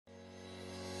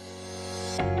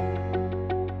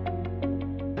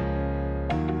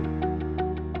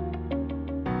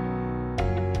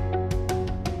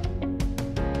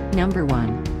Number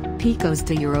 1. Picos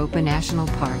de Europa National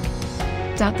Park.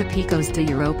 The Picos de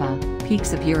Europa,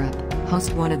 Peaks of Europe,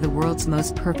 host one of the world's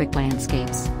most perfect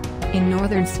landscapes. In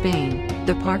northern Spain,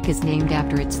 the park is named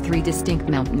after its 3 distinct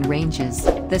mountain ranges,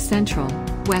 the Central,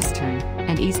 Western,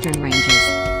 and Eastern ranges,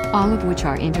 all of which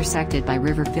are intersected by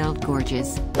river-filled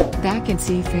gorges. Back in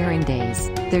seafaring days,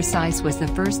 their size was the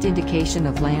first indication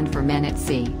of land for men at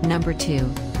sea. Number 2.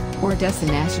 Ordesa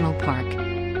National Park.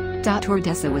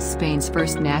 Ordesa was Spain's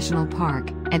first national park,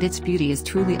 and its beauty is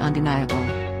truly undeniable.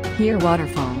 Here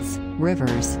waterfalls,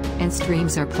 rivers, and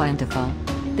streams are plentiful.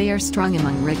 They are strung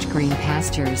among rich green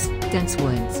pastures, dense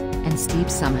woods, and steep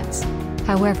summits.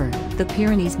 However, the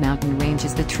Pyrenees mountain range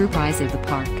is the true prize of the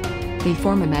park. They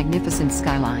form a magnificent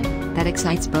skyline that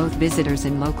excites both visitors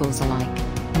and locals alike.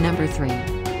 Number 3.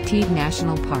 Teide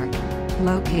National Park.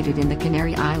 Located in the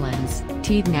Canary Islands,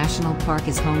 Teide National Park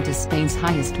is home to Spain's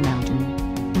highest mountain.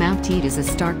 Mount Teide is a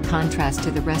stark contrast to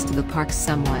the rest of the park's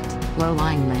somewhat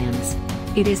low-lying lands.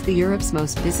 It is Europe's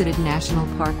most visited national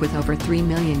park with over 3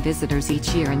 million visitors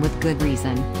each year, and with good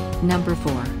reason. Number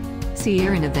 4.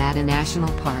 Sierra Nevada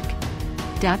National Park.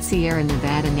 Sierra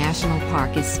Nevada National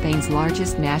Park is Spain's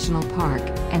largest national park,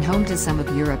 and home to some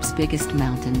of Europe's biggest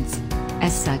mountains.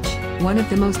 As such, one of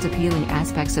the most appealing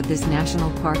aspects of this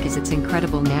national park is its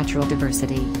incredible natural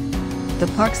diversity.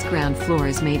 The park's ground floor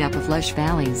is made up of lush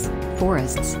valleys,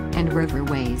 forests, and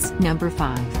riverways. Number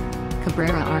 5.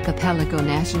 Cabrera Archipelago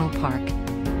National Park.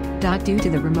 Due to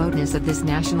the remoteness of this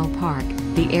national park,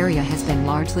 the area has been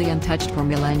largely untouched for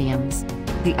millenniums.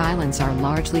 The islands are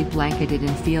largely blanketed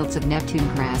in fields of Neptune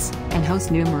grass, and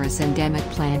host numerous endemic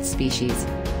plant species.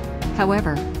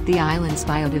 However, the island's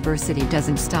biodiversity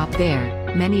doesn't stop there.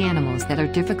 Many animals that are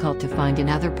difficult to find in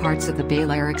other parts of the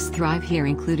Balearics thrive here,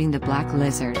 including the black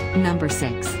lizard. Number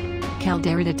 6.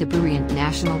 Caldera de Teburriente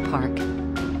National Park.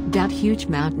 Huge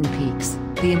mountain peaks,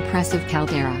 the impressive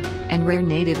caldera, and rare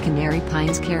native canary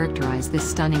pines characterize this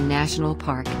stunning national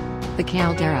park. The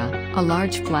caldera, a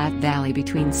large flat valley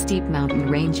between steep mountain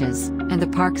ranges, and the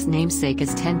park's namesake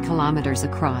is 10 kilometers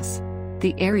across.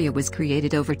 The area was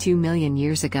created over 2 million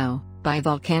years ago, by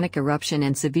volcanic eruption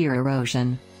and severe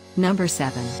erosion. Number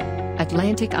 7.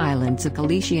 Atlantic Islands of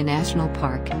Galicia National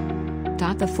Park.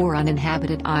 The 4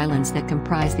 uninhabited islands that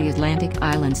comprise the Atlantic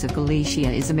Islands of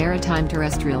Galicia is a maritime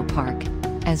terrestrial park,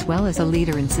 as well as a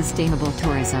leader in sustainable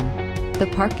tourism.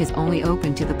 The park is only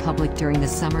open to the public during the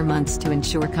summer months to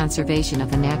ensure conservation of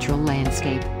the natural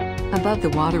landscape. Above the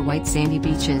water, white sandy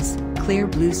beaches, clear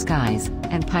blue skies,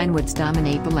 and pine woods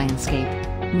dominate the landscape.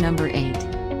 Number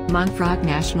 8. Montfrog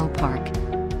National Park.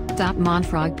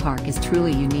 Montfrog Park is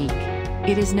truly unique.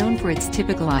 It is known for its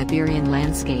typical Iberian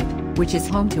landscape, which is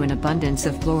home to an abundance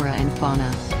of flora and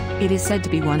fauna. It is said to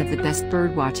be one of the best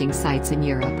birdwatching sites in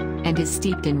Europe, and is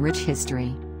steeped in rich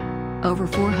history. Over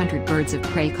 400 birds of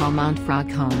prey call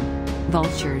Montfrog home.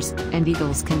 Vultures and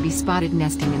eagles can be spotted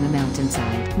nesting in the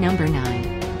mountainside. Number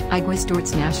 9.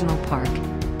 Aiguastorts National Park.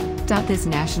 This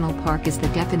national park is the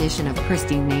definition of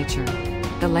pristine nature.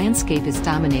 The landscape is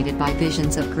dominated by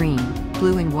visions of green,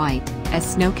 blue and white, as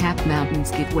snow-capped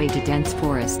mountains give way to dense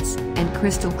forests and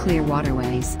crystal-clear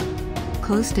waterways.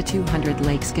 Close to 200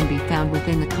 lakes can be found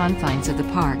within the confines of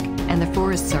the park, and the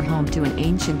forests are home to an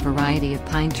ancient variety of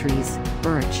pine trees,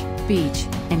 birch, beech,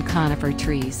 and conifer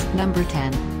trees. Number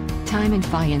 10.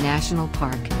 Timanfaya National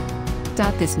Park.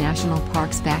 This national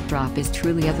park's backdrop is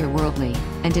truly otherworldly,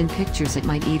 and in pictures it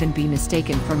might even be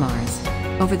mistaken for Mars.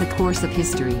 Over the course of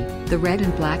history, the red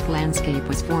and black landscape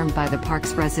was formed by the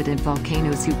park's resident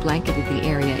volcanoes who blanketed the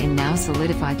area in now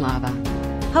solidified lava.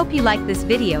 Hope you liked this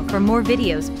video. For more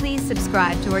videos, please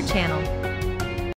subscribe to our channel.